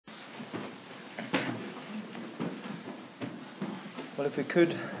Well, if we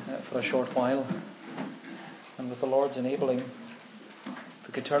could, for a short while, and with the Lord's enabling, if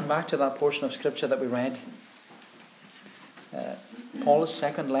we could turn back to that portion of Scripture that we read, Paul's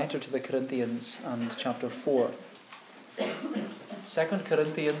second letter to the Corinthians and chapter 4. 2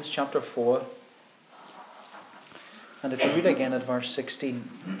 Corinthians chapter 4, and if we read again at verse 16.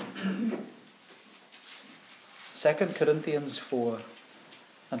 2 Corinthians 4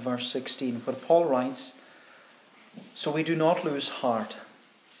 and verse 16, where Paul writes, "So we do not lose heart,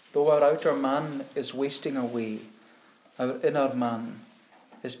 though our outer man is wasting away, our inner man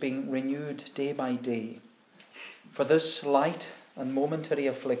is being renewed day by day. For this light and momentary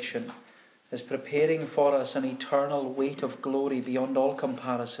affliction is preparing for us an eternal weight of glory beyond all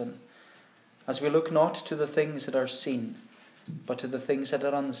comparison, as we look not to the things that are seen, but to the things that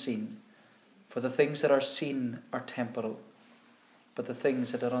are unseen. For the things that are seen are temporal, but the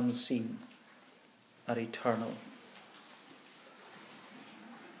things that are unseen are eternal."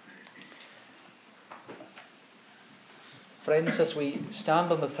 Friends, as we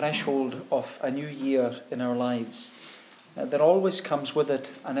stand on the threshold of a new year in our lives, there always comes with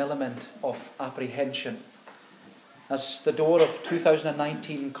it an element of apprehension. As the door of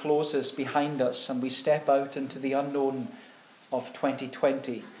 2019 closes behind us and we step out into the unknown of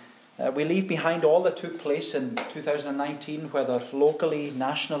 2020, we leave behind all that took place in 2019, whether locally,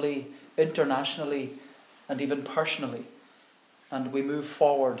 nationally, internationally, and even personally, and we move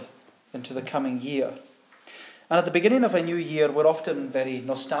forward into the coming year. And at the beginning of a new year, we're often very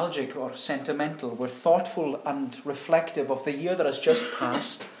nostalgic or sentimental. We're thoughtful and reflective of the year that has just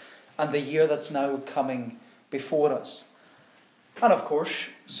passed and the year that's now coming before us. And of course,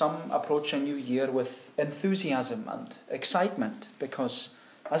 some approach a new year with enthusiasm and excitement, because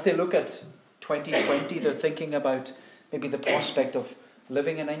as they look at 2020, they're thinking about maybe the prospect of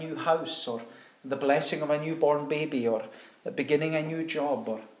living in a new house, or the blessing of a newborn baby, or beginning a new job,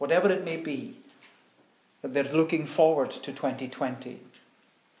 or whatever it may be. They're looking forward to 2020.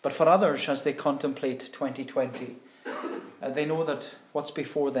 But for others, as they contemplate 2020, they know that what's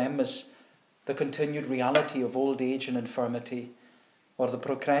before them is the continued reality of old age and infirmity, or the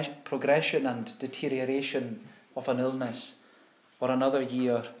progression and deterioration of an illness, or another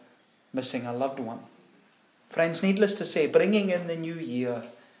year missing a loved one. Friends, needless to say, bringing in the new year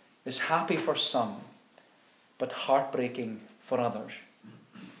is happy for some, but heartbreaking for others.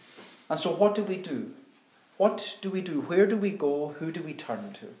 And so what do we do? What do we do? Where do we go? Who do we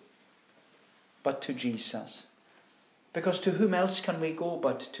turn to? But to Jesus. Because to whom else can we go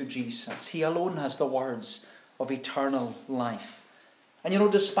but to Jesus? He alone has the words of eternal life.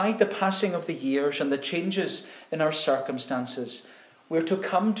 And despite the passing of the years and the changes in our circumstances, we're to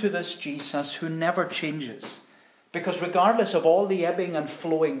come to this Jesus who never changes. Because regardless of all the ebbing and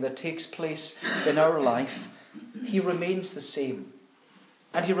flowing that takes place in our life, He remains the same.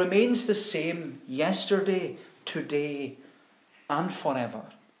 And He remains the same yesterday, today, and forever.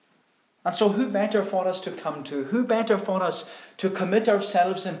 And so who better for us to come to? Who better for us to commit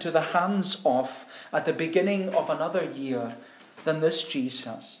ourselves into the hands of at the beginning of another year than this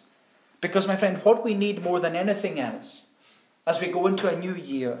Jesus? Because, my friend, what we need more than anything else as we go into a new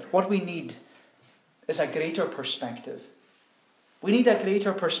year, what we need is a greater perspective. We need a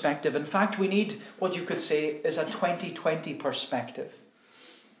greater perspective. In fact, we need what you could say is a 2020 perspective.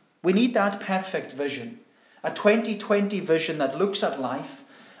 We need that perfect vision, a 2020 vision that looks at life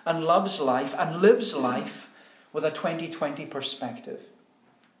and loves life and lives life with a 2020 perspective.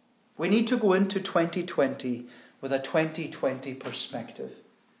 We need to go into 2020 with a 2020 perspective.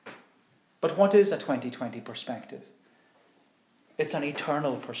 But what is a 2020 perspective? It's an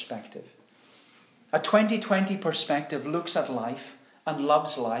eternal perspective. A 2020 perspective looks at life and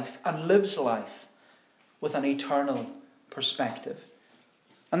loves life and lives life with an eternal perspective.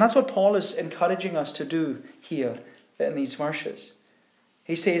 And that's what Paul is encouraging us to do here in these verses.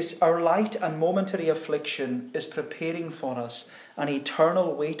 He says, our light and momentary affliction is preparing for us an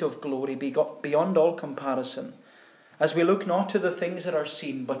eternal weight of glory beyond all comparison, as we look not to the things that are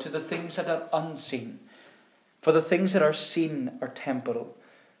seen, but to the things that are unseen. For the things that are seen are temporal,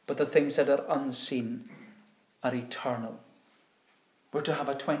 but the things that are unseen are eternal. We're to have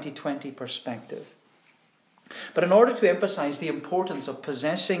a 2020 perspective. But in order to emphasize the importance of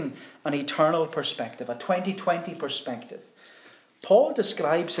possessing an eternal perspective, a 2020 perspective, Paul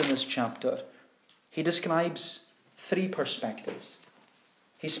describes in this chapter, he describes three perspectives.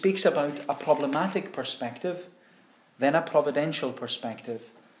 He speaks about a problematic perspective, then a providential perspective,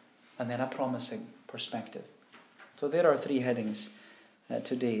 and then a promising perspective. So there are three headings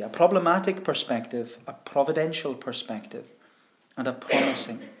today. A problematic perspective, a providential perspective, and a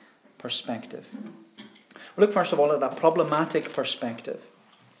promising perspective. Look first of all at a problematic perspective.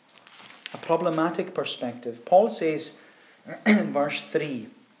 A problematic perspective. Paul says in verse 3,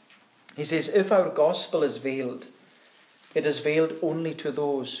 he says, if our gospel is veiled, it is veiled only to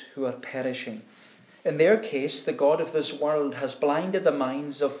those who are perishing. In their case, the God of this world has blinded the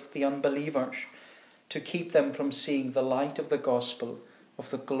minds of the unbelievers to keep them from seeing the light of the gospel of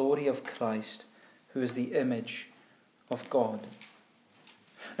the glory of Christ, who is the image of God.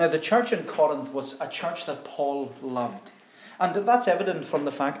 Now, the church in Corinth was a church that Paul loved. And that's evident from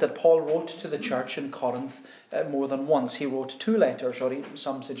the fact that Paul wrote to the church in Corinth more than once. He wrote 2 letters, or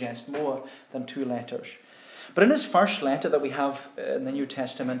some suggest more than 2 letters. But in his first letter that we have in the New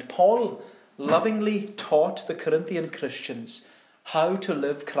Testament, Paul lovingly taught the Corinthian Christians how to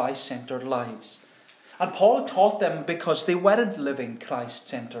live Christ-centered lives. And Paul taught them because they weren't living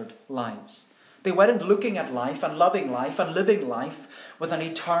Christ-centered lives. They weren't looking at life and loving life and living life with an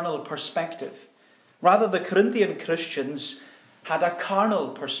eternal perspective. Rather, the Corinthian Christians had a carnal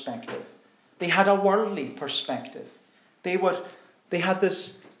perspective. They had a worldly perspective. They had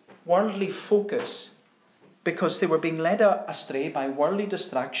this worldly focus because they were being led astray by worldly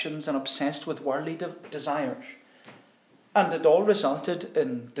distractions and obsessed with worldly desires. And it all resulted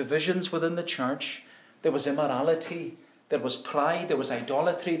in divisions within the church. There was immorality, there was pride, there was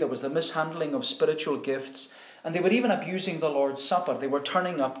idolatry, there was the mishandling of spiritual gifts, and they were even abusing the Lord's Supper. They were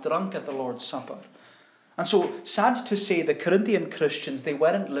turning up drunk at the Lord's Supper. And so, sad to say, the Corinthian Christians, they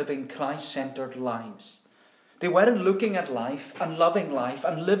weren't living Christ-centered lives. They weren't looking at life and loving life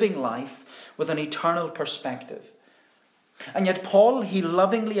and living life with an eternal perspective. And yet Paul, he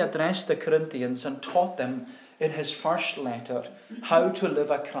lovingly addressed the Corinthians and taught them in his first letter how to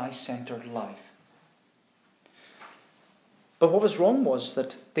live a Christ-centered life. But what was wrong was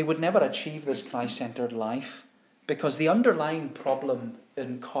that they would never achieve this Christ-centered life because the underlying problem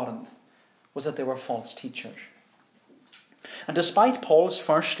in Corinth was that they were false teachers. And despite Paul's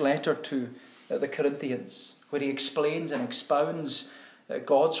first letter to the Corinthians, where he explains and expounds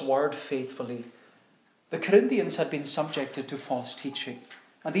God's word faithfully, the Corinthians had been subjected to false teaching.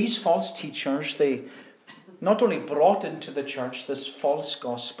 And these false teachers, they not only brought into the church this false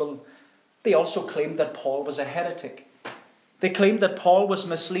gospel, they also claimed that Paul was a heretic. They claimed that Paul was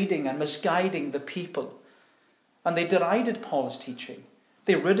misleading and misguiding the people. And they derided Paul's teaching.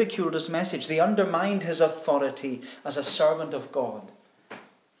 They ridiculed his message. They undermined his authority as a servant of God.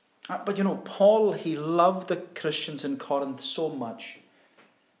 But Paul, he loved the Christians in Corinth so much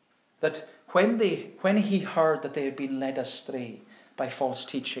that when he heard that they had been led astray by false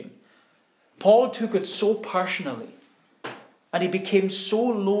teaching, Paul took it so personally, and he became so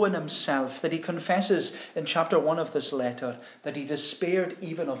low in himself that he confesses in chapter 1 of this letter that he despaired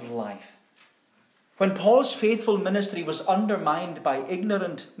even of life. When Paul's faithful ministry was undermined by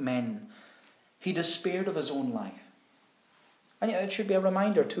ignorant men, he despaired of his own life. And yet it should be a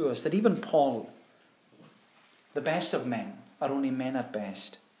reminder to us that even Paul, the best of men, are only men at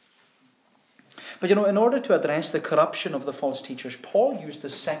best. But in order to address the corruption of the false teachers, Paul used the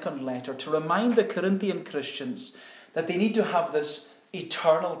second letter to remind the Corinthian Christians that they need to have this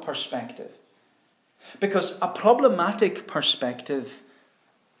eternal perspective. Because a problematic perspective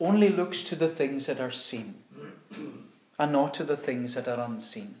only looks to the things that are seen and not to the things that are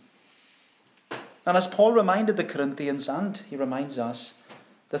unseen. And as Paul reminded the Corinthians, and he reminds us,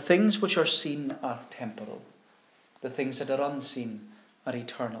 the things which are seen are temporal. The things that are unseen are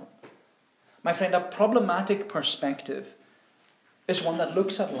eternal. My friend, a problematic perspective is one that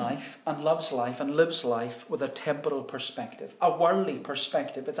looks at life and loves life and lives life with a temporal perspective, a worldly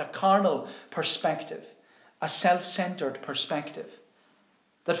perspective. It's a carnal perspective, a self-centered perspective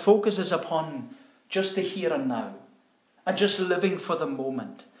that focuses upon just the here and now and just living for the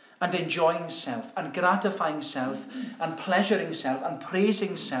moment and enjoying self and gratifying self and pleasuring self and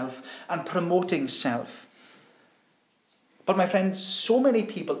praising self and promoting self. But my friends, so many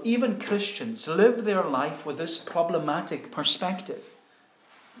people, even Christians, live their life with this problematic perspective.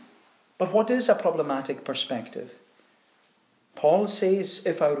 But what is a problematic perspective? Paul says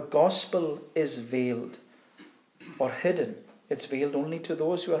if our gospel is veiled or hidden, it's veiled only to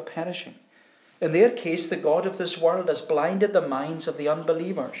those who are perishing. In their case, the God of this world has blinded the minds of the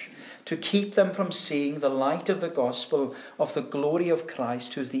unbelievers to keep them from seeing the light of the gospel of the glory of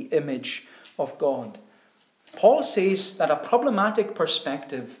Christ, who is the image of God. Paul says that a problematic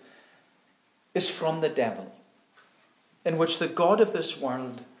perspective is from the devil, in which the God of this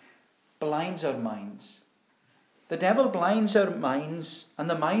world blinds our minds. The devil blinds our minds and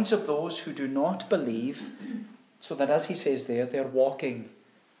the minds of those who do not believe, so that, as he says there, they're walking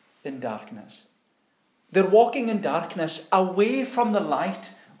in darkness. They're walking in darkness away from the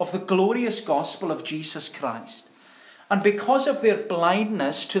light of the glorious gospel of Jesus Christ. And because of their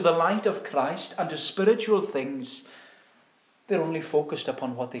blindness to the light of Christ and to spiritual things, they're only focused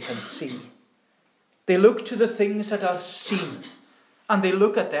upon what they can see. They look to the things that are seen, and they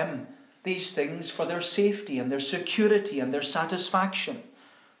look at them, these things, for their safety and their security and their satisfaction.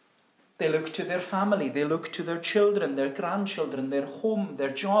 They look to their family, they look to their children, their grandchildren, their home, their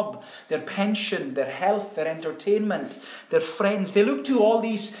job, their pension, their health, their entertainment, their friends. They look to all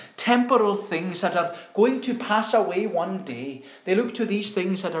these temporal things that are going to pass away one day. They look to these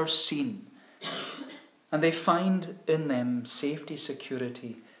things that are seen. And they find in them safety,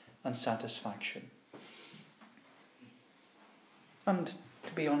 security, and satisfaction. And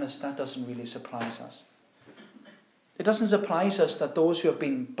to be honest, that doesn't really surprise us. It doesn't surprise us that those who have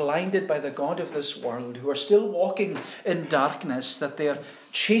been blinded by the god of this world, who are still walking in darkness, that they are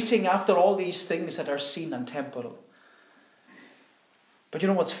chasing after all these things that are seen and temporal. But you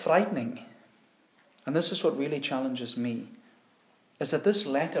know what's frightening, and this is what really challenges me, is that this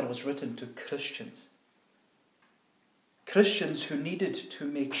letter was written to Christians. Christians who needed to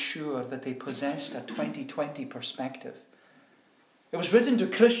make sure that they possessed a 2020 perspective. It was written to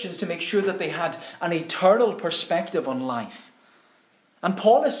Christians to make sure that they had an eternal perspective on life. And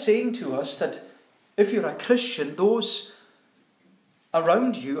Paul is saying to us that if you're a Christian, those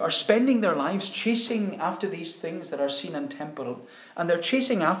around you are spending their lives chasing after these things that are seen and temporal. And they're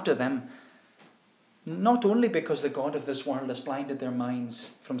chasing after them not only because the god of this world has blinded their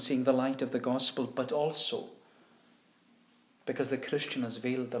minds from seeing the light of the gospel, but also because the Christian has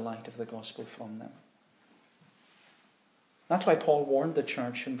veiled the light of the gospel from them. That's why Paul warned the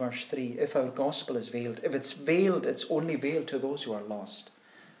church in verse 3, if our gospel is veiled, if it's veiled, it's only veiled to those who are lost.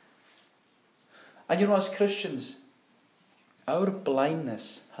 And you know, as Christians, our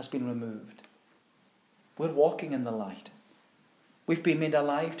blindness has been removed. We're walking in the light. We've been made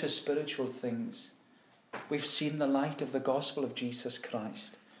alive to spiritual things. We've seen the light of the gospel of Jesus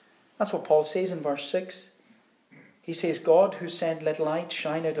Christ. That's what Paul says in verse 6. He says, God who said, let light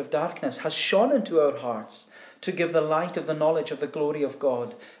shine out of darkness, has shone into our hearts to give the light of the knowledge of the glory of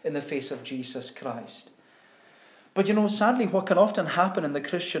God in the face of Jesus Christ. But you know, sadly, what can often happen in the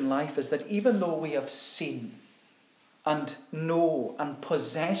Christian life is that even though we have seen and know and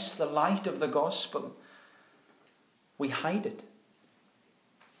possess the light of the gospel, we hide it.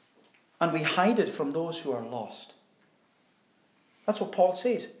 And we hide it from those who are lost. That's what Paul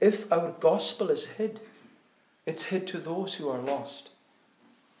says. If our gospel is hid, it's hid to those who are lost.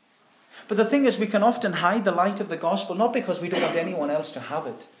 But the thing is, we can often hide the light of the gospel, not because we don't want anyone else to have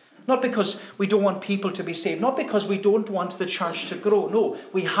it. Not because we don't want people to be saved. Not because we don't want the church to grow. No,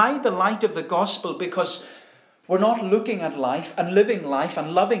 we hide the light of the gospel because we're not looking at life and living life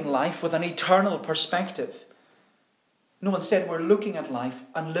and loving life with an eternal perspective. No, instead we're looking at life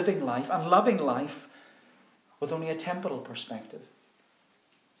and living life and loving life with only a temporal perspective.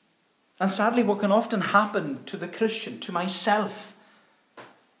 And sadly, what can often happen to the Christian, to myself,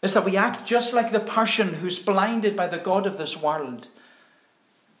 is that we act just like the person who's blinded by the god of this world,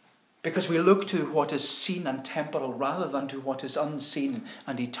 because we look to what is seen and temporal rather than to what is unseen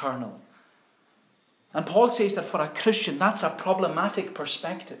and eternal. And Paul says that for a Christian, that's a problematic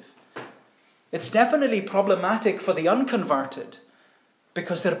perspective. It's definitely problematic for the unconverted,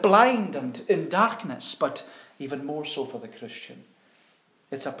 because they're blind and in darkness, but even more so for the Christian.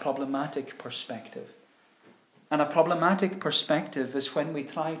 It's a problematic perspective. And a problematic perspective is when we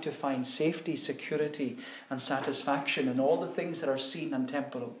try to find safety, security, and satisfaction in all the things that are seen and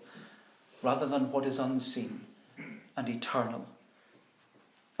temporal, rather than what is unseen and eternal.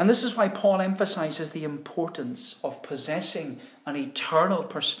 And this is why Paul emphasizes the importance of possessing an eternal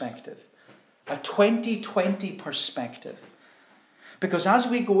perspective, a 2020 perspective. Because as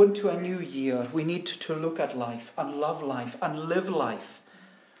we go into a new year, we need to look at life and love life and live life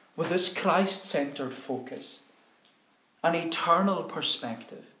with this Christ-centered focus. An eternal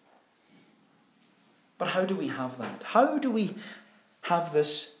perspective. But how do we have that? How do we have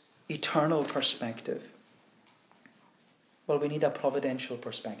this eternal perspective? Well, we need a providential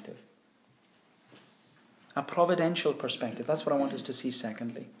perspective. A providential perspective. That's what I want us to see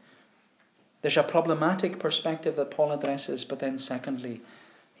secondly. There's a problematic perspective that Paul addresses, but then secondly,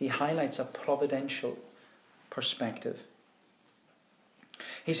 he highlights a providential perspective.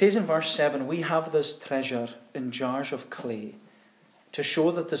 He says in verse 7, we have this treasure in jars of clay to show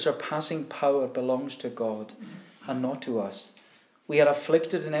that the surpassing power belongs to God and not to us. We are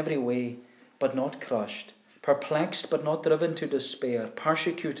afflicted in every way, but not crushed, perplexed, but not driven to despair,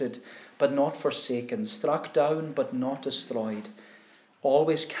 persecuted, but not forsaken, struck down, but not destroyed,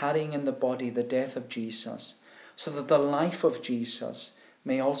 always carrying in the body the death of Jesus, so that the life of Jesus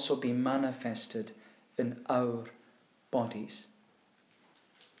may also be manifested in our bodies.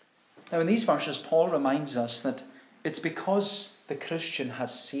 Now, in these verses, Paul reminds us that it's because the Christian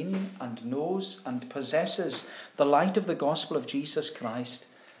has seen and knows and possesses the light of the gospel of Jesus Christ.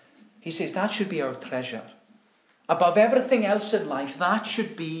 He says that should be our treasure. Above everything else in life, that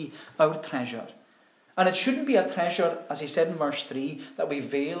should be our treasure. And it shouldn't be a treasure, as he said in verse 3, that we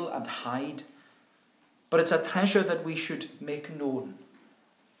veil and hide. But it's a treasure that we should make known,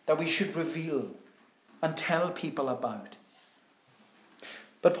 that we should reveal and tell people about.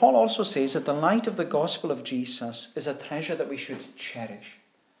 But Paul also says that the light of the gospel of Jesus is a treasure that we should cherish.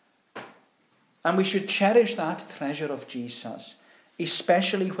 And we should cherish that treasure of Jesus,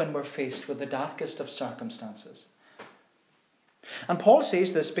 especially when we're faced with the darkest of circumstances. And Paul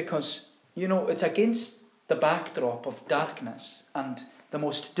says this because, it's against the backdrop of darkness and the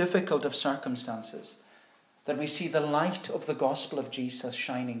most difficult of circumstances that we see the light of the gospel of Jesus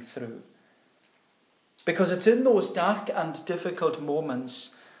shining through. Because it's in those dark and difficult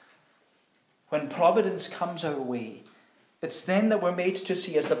moments when providence comes our way, it's then that we're made to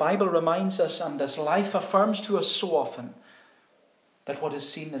see, as the Bible reminds us and as life affirms to us so often, that what is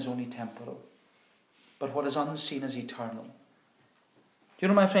seen is only temporal, but what is unseen is eternal.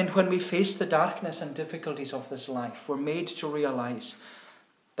 My friend, when we face the darkness and difficulties of this life, we're made to realize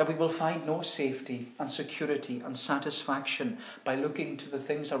that we will find no safety and security and satisfaction by looking to the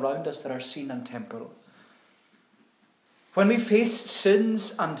things around us that are seen and temporal. When we face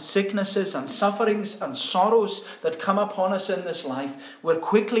sins and sicknesses and sufferings and sorrows that come upon us in this life, we're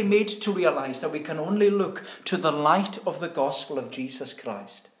quickly made to realize that we can only look to the light of the gospel of Jesus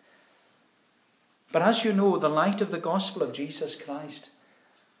Christ. But as you know, the light of the gospel of Jesus Christ,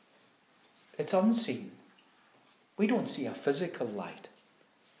 it's unseen. We don't see a physical light.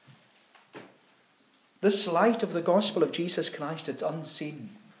 This light of the gospel of Jesus Christ, it's unseen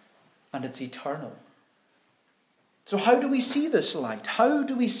and it's eternal. So how do we see this light? How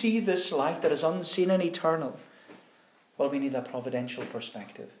do we see this light that is unseen and eternal? Well, we need a providential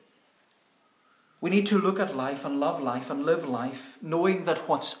perspective. We need to look at life and live life, knowing that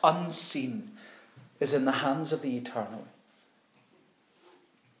what's unseen is in the hands of the eternal.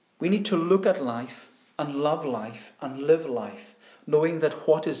 We need to look at life and live life, knowing that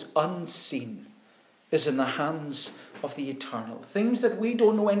what is unseen is in the hands of the eternal. Things that we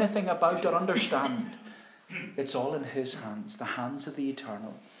don't know anything about or understand, it's all in his hands, the hands of the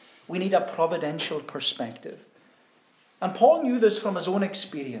eternal. We need a providential perspective. And Paul knew this from his own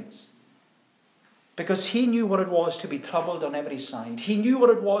experience, because he knew what it was to be troubled on every side. He knew what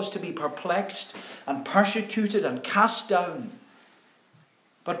it was to be perplexed and persecuted and cast down.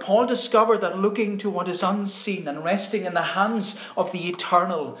 But Paul discovered that looking to what is unseen and resting in the hands of the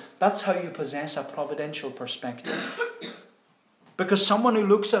eternal, that's how you possess a providential perspective. Because someone who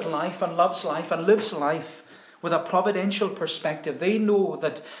looks at life and loves life and lives life with a providential perspective, they know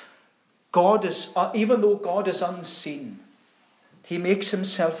that God is, even though God is unseen, he makes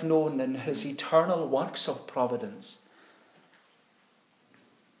himself known in his eternal works of providence.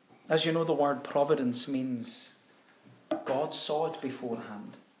 As you know, the word providence means God saw it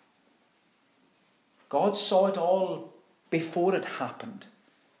beforehand. God saw it all before it happened.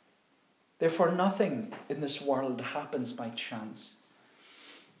 Therefore, nothing in this world happens by chance.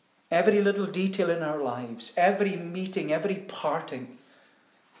 Every little detail in our lives, every meeting, every parting,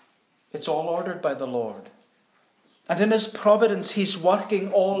 it's all ordered by the Lord. And in his providence, he's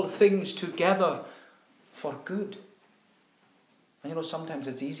working all things together for good. And sometimes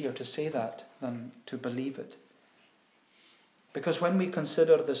it's easier to say that than to believe it. Because when we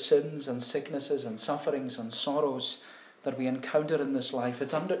consider the sins and sicknesses and sufferings and sorrows that we encounter in this life,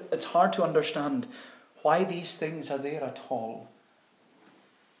 it's hard to understand why these things are there at all.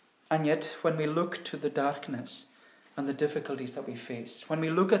 And yet, when we look to the darkness and the difficulties that we face, when we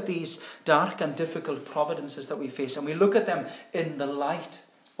look at these dark and difficult providences that we face, and we look at them in the light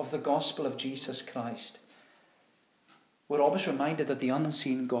of the gospel of Jesus Christ, we're always reminded that the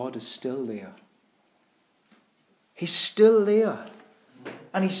unseen God is still there. He's still there.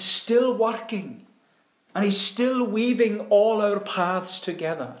 And he's still working. And he's still weaving all our paths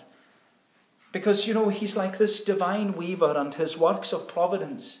together. Because, he's like this divine weaver, and his works of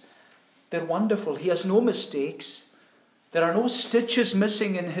providence, they're wonderful. He has no mistakes. There are no stitches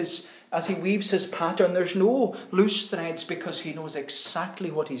missing as he weaves his pattern. There's no loose threads, because he knows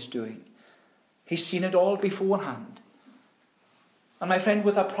exactly what he's doing. He's seen it all beforehand. And my friend,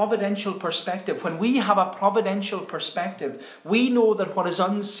 with a providential perspective, when we have a providential perspective, we know that what is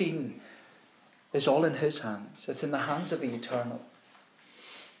unseen is all in his hands. It's in the hands of the eternal.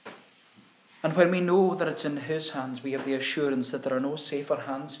 And when we know that it's in His hands, we have the assurance that there are no safer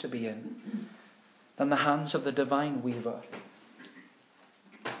hands to be in than the hands of the divine weaver.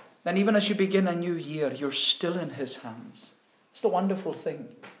 Then even as you begin a new year, you're still in His hands. It's the wonderful thing.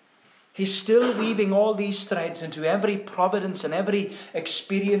 He's still weaving all these threads into every providence and every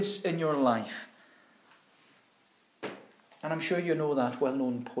experience in your life. And I'm sure you know that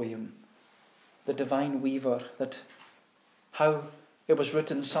well-known poem, The Divine Weaver, that how it was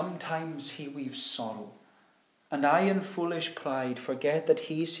written, sometimes He weaves sorrow, and I in foolish pride forget that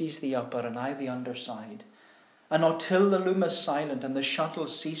He sees the upper and I the underside. And not till the loom is silent and the shuttle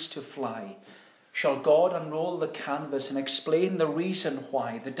cease to fly, shall God unroll the canvas and explain the reason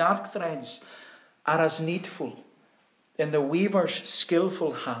why the dark threads are as needful in the weaver's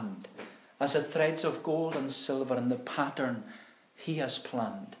skillful hand as the threads of gold and silver in the pattern He has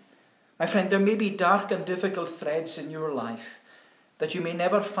planned. My friend, there may be dark and difficult threads in your life that you may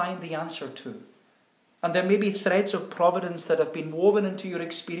never find the answer to. And there may be threads of providence that have been woven into your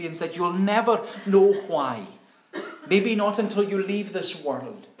experience that you'll never know why. Maybe not until you leave this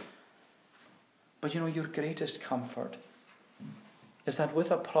world. But you know, your greatest comfort is that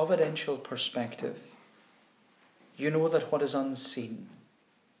with a providential perspective, you know that what is unseen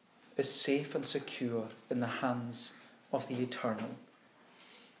is safe and secure in the hands of the eternal.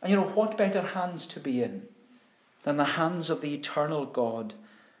 And you know, what better hands to be in than the hands of the eternal God,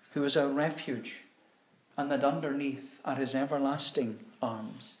 who is our refuge, and that underneath are His everlasting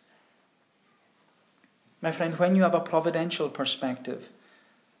arms. My friend, when you have a providential perspective,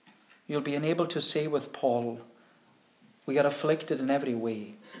 you'll be enabled to say with Paul, we are afflicted in every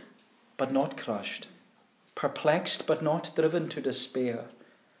way, but not crushed, perplexed, but not driven to despair,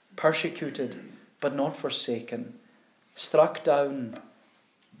 persecuted, but not forsaken, struck down,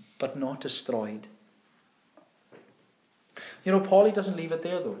 but not destroyed. You know, Paul, he doesn't leave it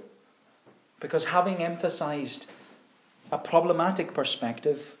there though, because having emphasized a problematic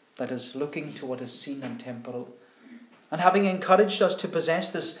perspective, that is looking to what is seen and temporal, and having encouraged us to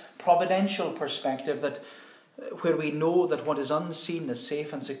possess this providential perspective that where we know that what is unseen is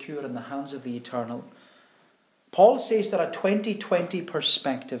safe and secure in the hands of the eternal, Paul says that a 2020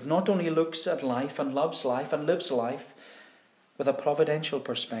 perspective not only looks at life and loves life and lives life with a providential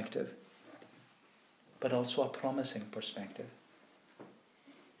perspective, but also a promising perspective.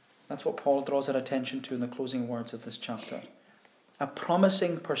 That's what Paul draws our attention to in the closing words of this chapter. A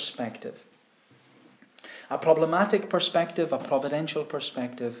promising perspective. A problematic perspective, a providential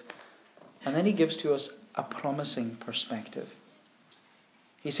perspective, and then he gives to us a promising perspective.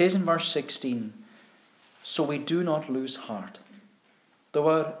 He says in verse 16, so we do not lose heart. Though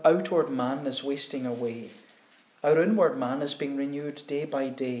our outward man is wasting away, our inward man is being renewed day by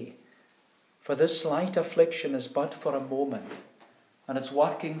day. For this slight affliction is but for a moment, and it's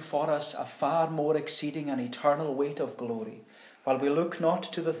working for us a far more exceeding and eternal weight of glory, while we look not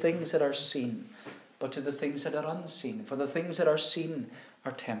to the things that are seen, but to the things that are unseen. For the things that are seen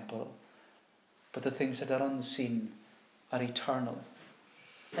are temporal, but the things that are unseen are eternal.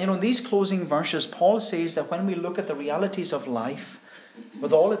 And in these closing verses, Paul says that when we look at the realities of life,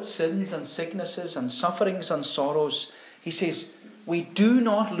 with all its sins and sicknesses and sufferings and sorrows, he says, we do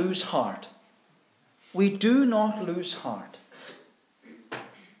not lose heart. We do not lose heart.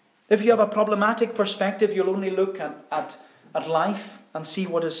 If you have a problematic perspective, you'll only look at life and see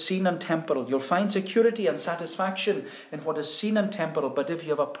what is seen and temporal. You'll find security and satisfaction in what is seen and temporal. But if you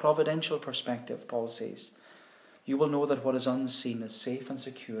have a providential perspective, Paul says, you will know that what is unseen is safe and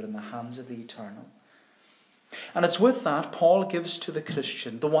secure in the hands of the eternal. And it's with that Paul gives to the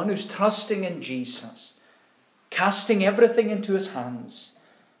Christian, the one who's trusting in Jesus, casting everything into his hands,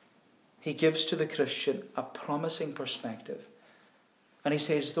 he gives to the Christian a promising perspective. And he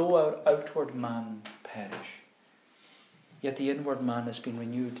says, though our outward man perish, yet the inward man has been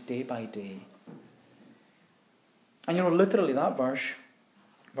renewed day by day. And literally that verse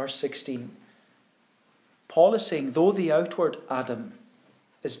 16, Paul is saying, though the outward Adam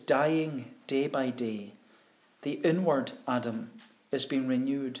is dying day by day, the inward Adam is being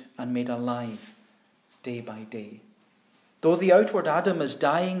renewed and made alive day by day. Though the outward Adam is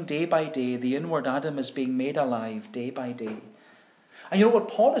dying day by day, the inward Adam is being made alive day by day. And what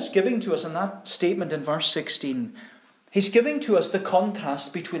Paul is giving to us in that statement in verse 16, he's giving to us the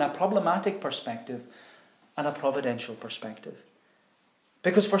contrast between a problematic perspective and a providential perspective.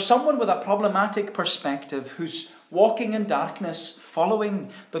 Because for someone with a problematic perspective who's walking in darkness,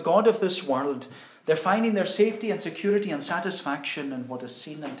 following the God of this world, they're finding their safety and security and satisfaction in what is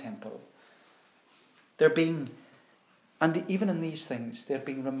seen and temporal. And even in these things, they're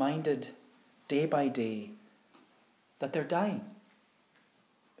being reminded day by day that they're dying.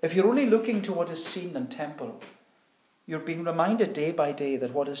 If you're only looking to what is seen and temporal, you're being reminded day by day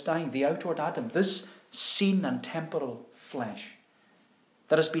that what is dying, the outward Adam, this seen and temporal flesh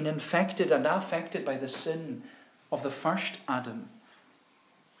that has been infected and affected by the sin of the first Adam,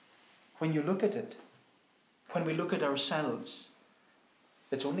 when you look at it, when we look at ourselves,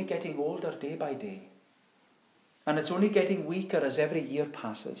 it's only getting older day by day. And it's only getting weaker as every year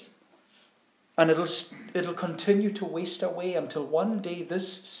passes. And it'll continue to waste away until one day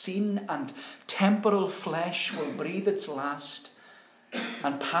this seen and temporal flesh will breathe its last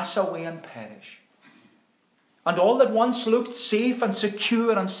and pass away and perish. And all that once looked safe and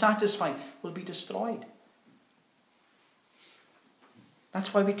secure and satisfying will be destroyed.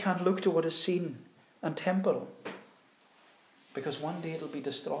 That's why we can't look to what is seen and temporal. Because one day it'll be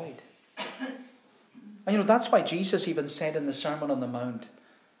destroyed. And that's why Jesus even said in the Sermon on the Mount,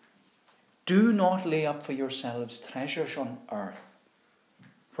 do not lay up for yourselves treasures on earth,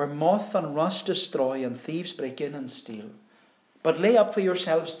 where moth and rust destroy and thieves break in and steal. But lay up for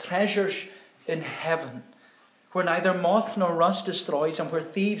yourselves treasures in heaven, where neither moth nor rust destroys and where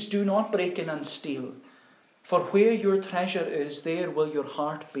thieves do not break in and steal. For where your treasure is, there will your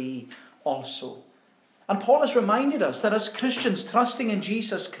heart be also. And Paul has reminded us that as Christians trusting in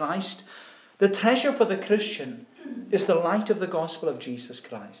Jesus Christ, the treasure for the Christian is the light of the gospel of Jesus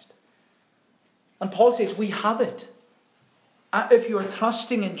Christ. And Paul says, we have it. If you are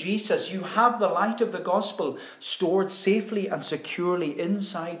trusting in Jesus, you have the light of the gospel stored safely and securely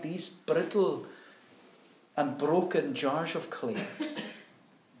inside these brittle and broken jars of clay.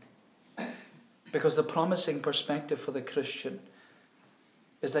 Because the promising perspective for the Christian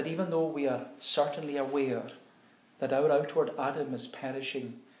is that even though we are certainly aware that our outward Adam is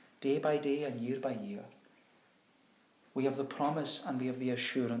perishing day by day and year by year, we have the promise and we have the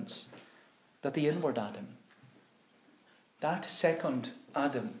assurance that the inward Adam, that second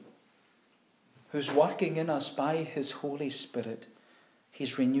Adam, who's working in us by his Holy Spirit,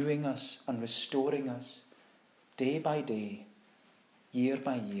 he's renewing us and restoring us day by day, year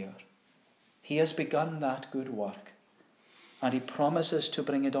by year. He has begun that good work, and he promises to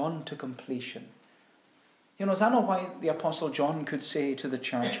bring it on to completion. Is that not why the Apostle John could say to the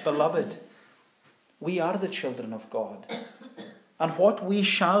church, beloved, we are the children of God, and what we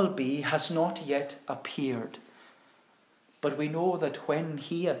shall be has not yet appeared. But we know that when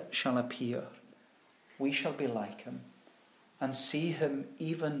he shall appear, we shall be like him and see him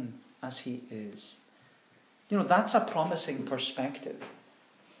even as he is. That's a promising perspective.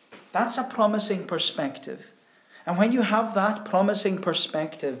 That's a promising perspective. And when you have that promising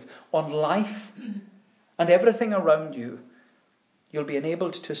perspective on life and everything around you, you'll be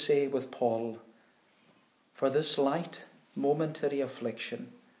enabled to say with Paul, for this light, momentary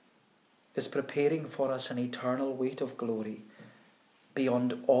affliction is preparing for us an eternal weight of glory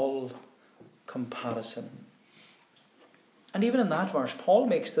beyond all comparison. And even in that verse, Paul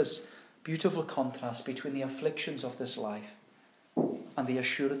makes this beautiful contrast between the afflictions of this life and the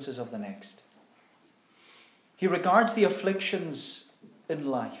assurances of the next. He regards the afflictions in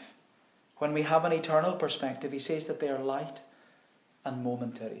life, when we have an eternal perspective, he says that they are light and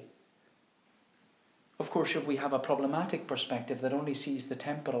momentary. Of course, if we have a problematic perspective that only sees the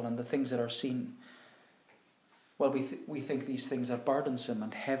temporal and the things that are seen, well, we think these things are burdensome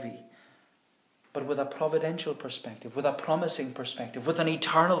and heavy. But with a providential perspective, with a promising perspective, with an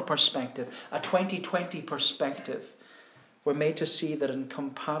eternal perspective, a 2020 perspective, we're made to see that in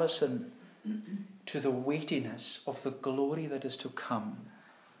comparison to the weightiness of the glory that is to come,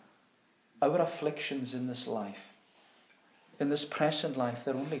 our afflictions in this life, in this present life,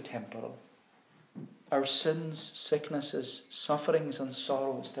 they're only temporal. Our sins, sicknesses, sufferings and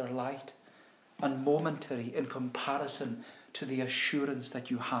sorrows, they're light and momentary in comparison to the assurance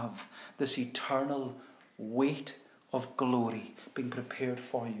that you have, this eternal weight of glory being prepared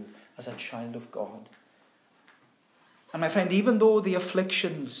for you as a child of God. And my friend, even though the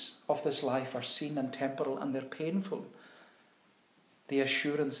afflictions of this life are seen and temporal and they're painful, the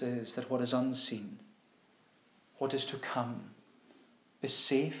assurance is that what is unseen, what is to come, is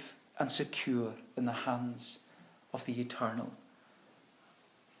safe and secure in the hands of the eternal.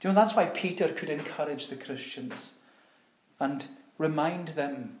 That's why Peter could encourage the Christians and remind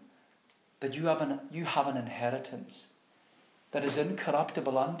them that you have an inheritance that is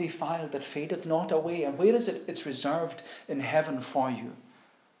incorruptible, undefiled, that fadeth not away. And where is it? It's reserved in heaven for you.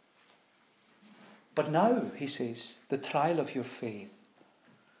 But now, he says, the trial of your faith,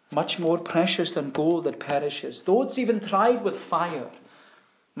 much more precious than gold that perishes, though it's even tried with fire,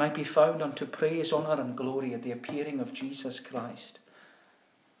 might be found unto praise, honour and glory at the appearing of Jesus Christ.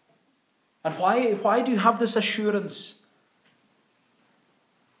 And why do you have this assurance?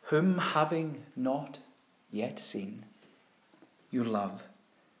 whom having not yet seen, you love,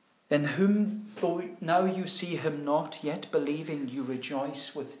 in whom, though now you see him not, yet believing, you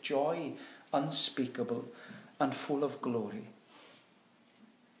rejoice with joy unspeakable and full of glory.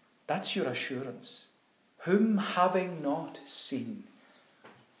 That's your assurance. Whom having not seen,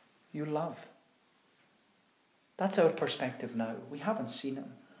 you love. That's our perspective now. We haven't seen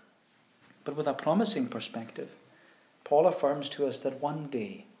him. But with a promising perspective, Paul affirms to us that one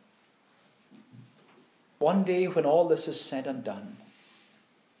day when all this is said and done,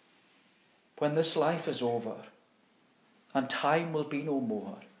 when this life is over and time will be no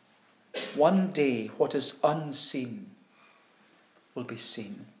more, one day what is unseen will be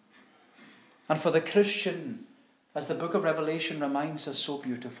seen. And for the Christian, as the book of Revelation reminds us so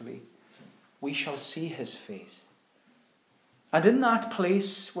beautifully, we shall see his face. And in that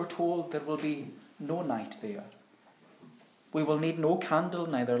place, we're told, there will be no night there. We will need no candle,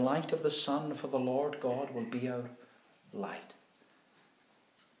 neither light of the sun, for the Lord God will be our light.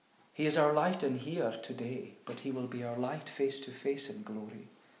 He is our light in here today, but he will be our light face to face in glory.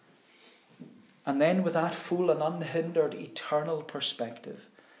 And then with that full and unhindered eternal perspective,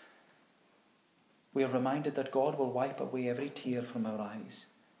 we are reminded that God will wipe away every tear from our eyes.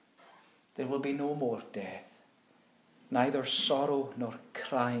 There will be no more death, neither sorrow nor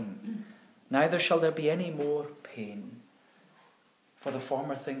crying, neither shall there be any more pain. For the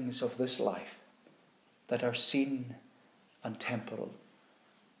former things of this life that are seen and temporal,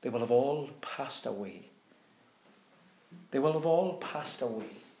 they will have all passed away. They will have all passed away.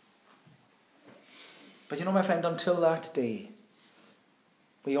 But you know, my friend, until that day,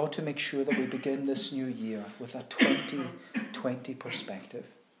 we ought to make sure that we begin this new year with a 2020 perspective.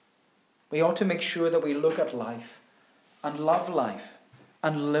 We ought to make sure that we look at life and love life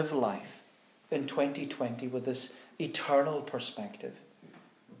and live life in 2020 with this eternal perspective.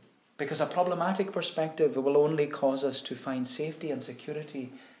 Because a problematic perspective will only cause us to find safety and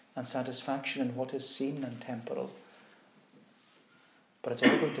security and satisfaction in what is seen and temporal. But it's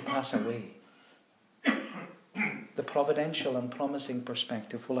all going to pass away. The providential and promising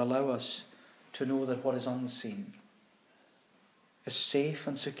perspective will allow us to know that what is unseen is safe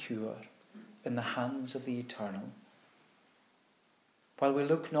and secure in the hands of the eternal. While we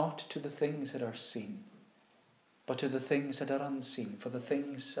look not to the things that are seen, but to the things that are unseen. For the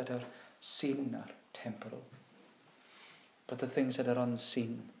things that are seen are temporal, but the things that are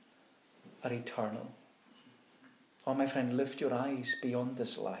unseen are eternal. Oh, my friend, lift your eyes beyond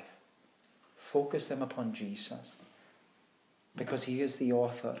this life. Focus them upon Jesus, because he is the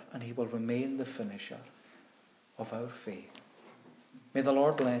author and he will remain the finisher of our faith. May the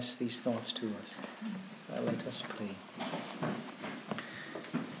Lord bless these thoughts to us. Let us pray.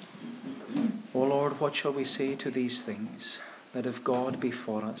 O Lord, what shall we say to these things? That if God be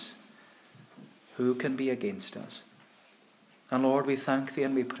for us, who can be against us? And Lord, we thank thee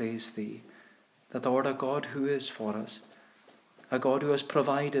and we praise thee that thou art a God who is for us, a God who has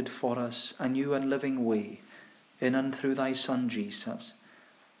provided for us a new and living way in and through thy Son Jesus,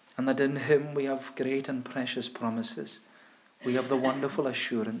 and that in him we have great and precious promises. We have the wonderful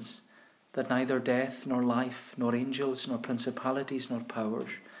assurance that neither death nor life, nor angels, nor principalities, nor powers,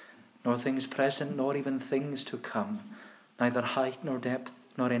 nor things present, nor even things to come, neither height nor depth,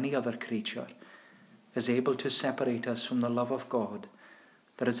 nor any other creature, is able to separate us from the love of God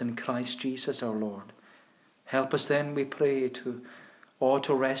that is in Christ Jesus our Lord. Help us then, we pray, to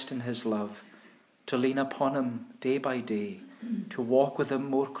rest in his love, to lean upon him day by day, to walk with him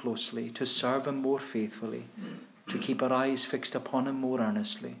more closely, to serve him more faithfully, to keep our eyes fixed upon him more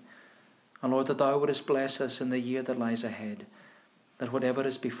earnestly. And Lord, that thou wouldest bless us in the year that lies ahead, that whatever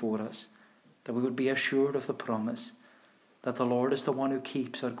is before us, that we would be assured of the promise that the Lord is the one who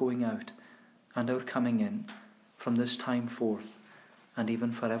keeps our going out and our coming in from this time forth and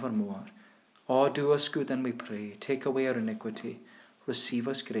even forevermore. Oh, do us good, then we pray. Take away our iniquity. Receive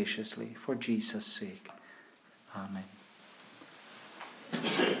us graciously, for Jesus' sake. Amen.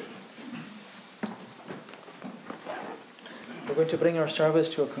 We're going to bring our service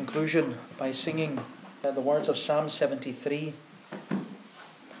to a conclusion by singing the words of Psalm 73.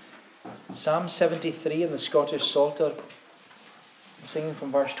 Psalm 73 in the Scottish Psalter, singing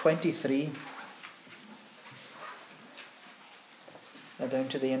from verse 23 down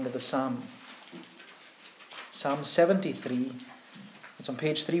to the end of the psalm. Psalm 73, it's on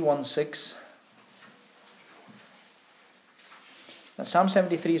page 316. Now, Psalm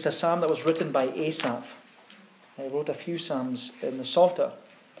 73 is a psalm that was written by Asaph. He wrote a few psalms in the Psalter.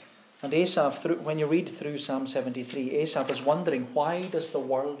 And Asaph, when you read through Psalm 73, Asaph is wondering, why does the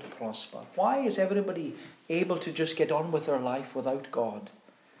world prosper? Why is everybody able to just get on with their life without God?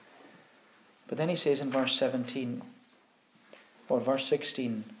 But then he says in verse 17, or verse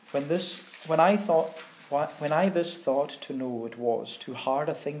 16, when I this thought to know it was too hard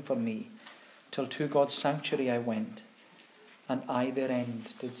a thing for me, till to God's sanctuary I went, and I their end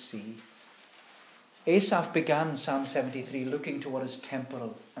did see. Asaph began Psalm 73 looking to what is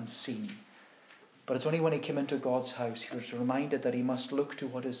temporal and seen. But it's only when he came into God's house he was reminded that he must look to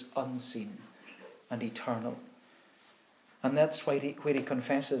what is unseen and eternal. And that's where he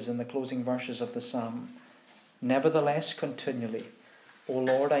confesses in the closing verses of the psalm, nevertheless continually, O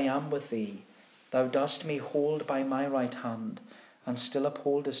Lord, I am with thee. Thou dost me hold by my right hand, and still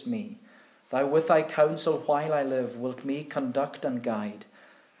upholdest me. Thou with thy counsel while I live wilt me conduct and guide,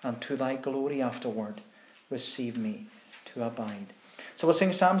 and to thy glory afterward receive me to abide. So we'll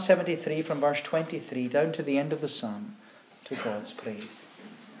sing Psalm 73 from verse 23 down to the end of the psalm to God's praise.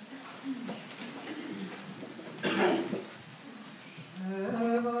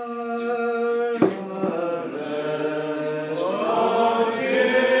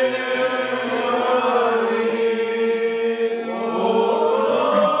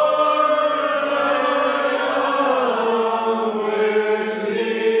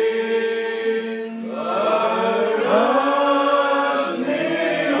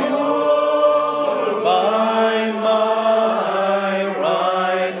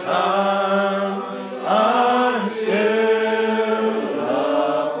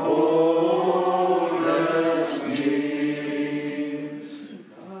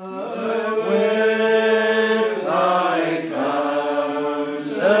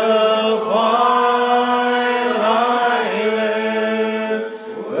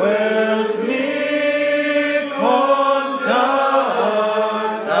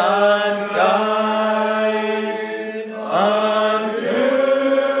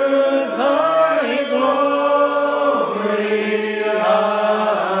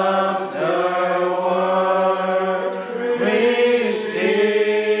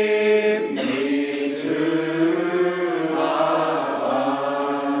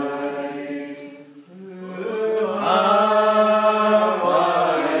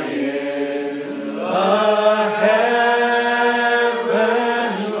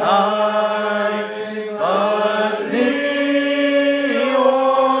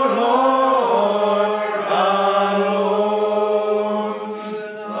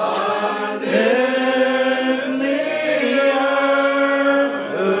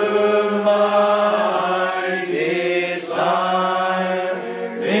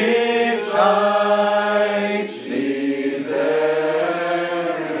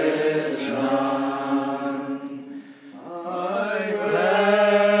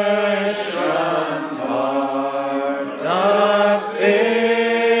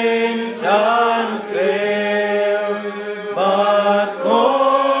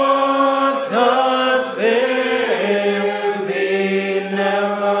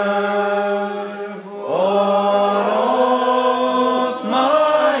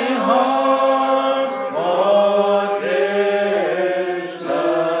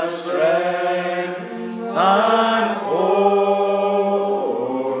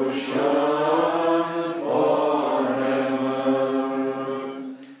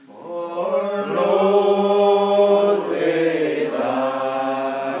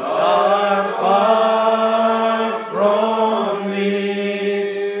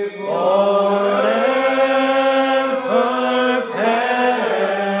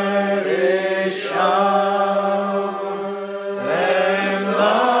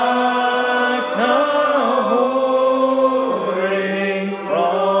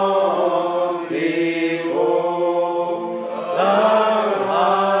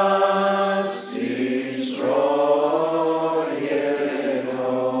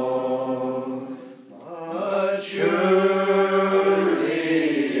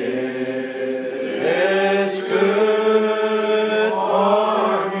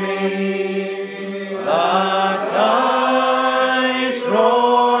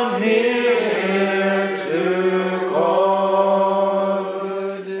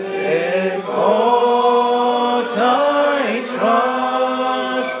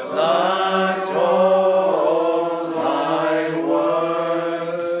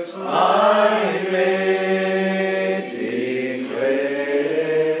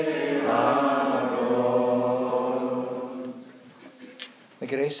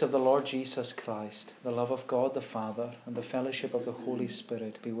 grace of the Lord Jesus Christ, the love of God the Father, and the fellowship of the Holy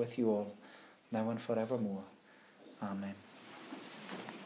Spirit be with you all, now and forevermore. Amen.